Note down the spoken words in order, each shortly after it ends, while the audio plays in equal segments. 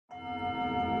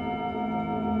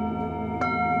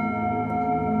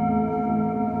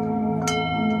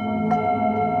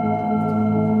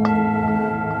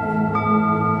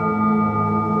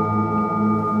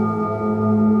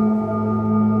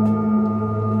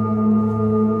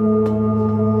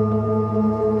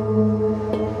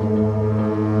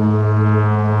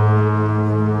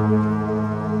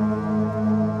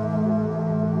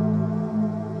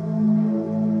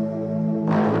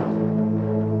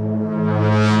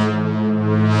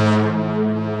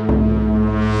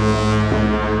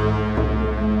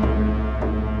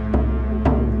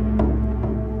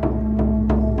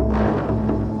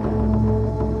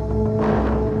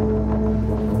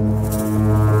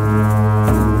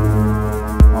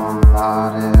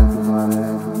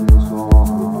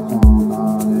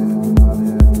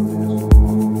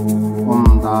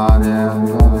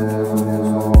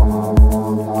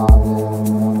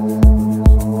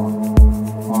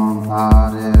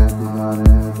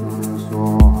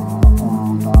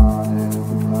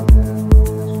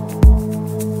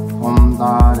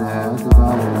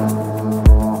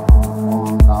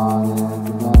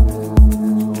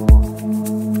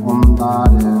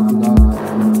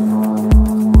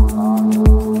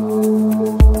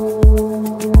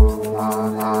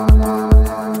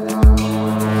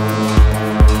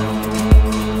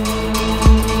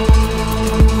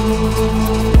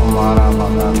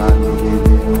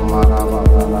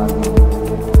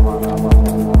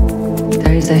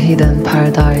hidden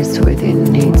paradise within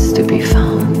needs to be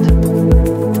found.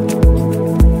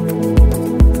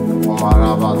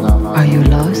 Are you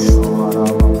lost?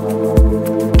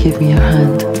 Give me your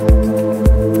hand.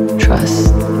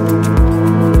 Trust.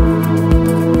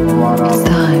 It's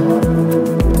time.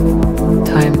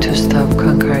 Time to stop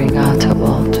conquering outer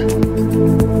world.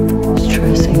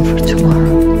 Stressing for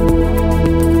tomorrow.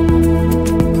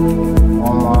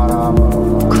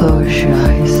 Close your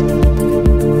eyes.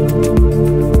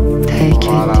 Take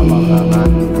a deep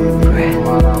breath.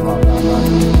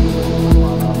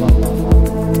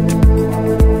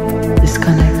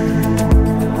 Disconnect.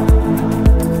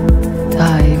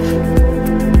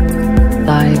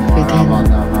 Dive within,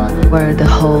 where the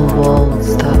whole world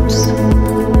stops,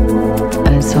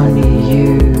 and it's only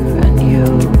you and you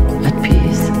at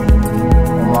peace.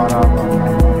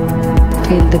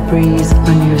 Feel the breeze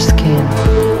on your skin.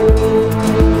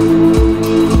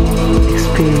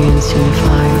 Experience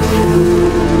unified.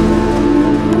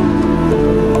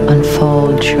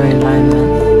 Unfold your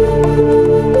alignment.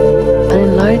 And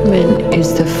enlightenment is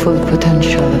the full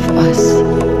potential of us,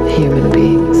 human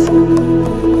beings.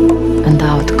 And the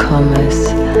outcome is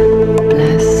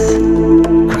bliss,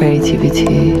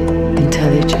 creativity,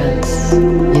 intelligence,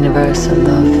 universal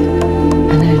love,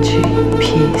 energy,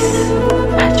 peace,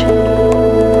 magic.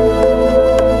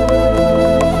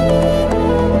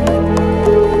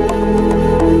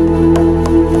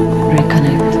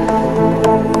 Reconnect.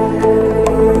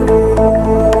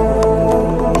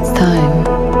 It's time.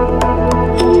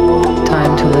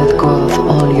 Time to let go of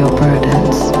all your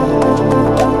burdens.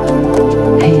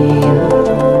 Pain,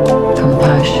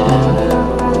 compassion,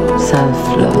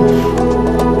 self-love.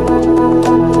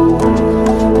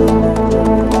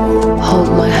 Hold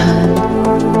my hand.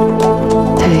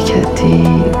 Take a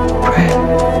deep breath.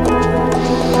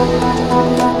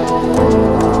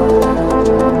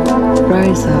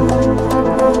 Rise up.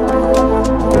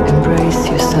 Embrace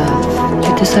yourself.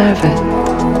 You deserve it.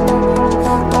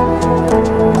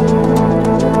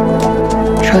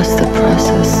 Trust the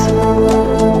process.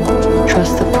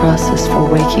 Trust the process for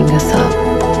waking us up.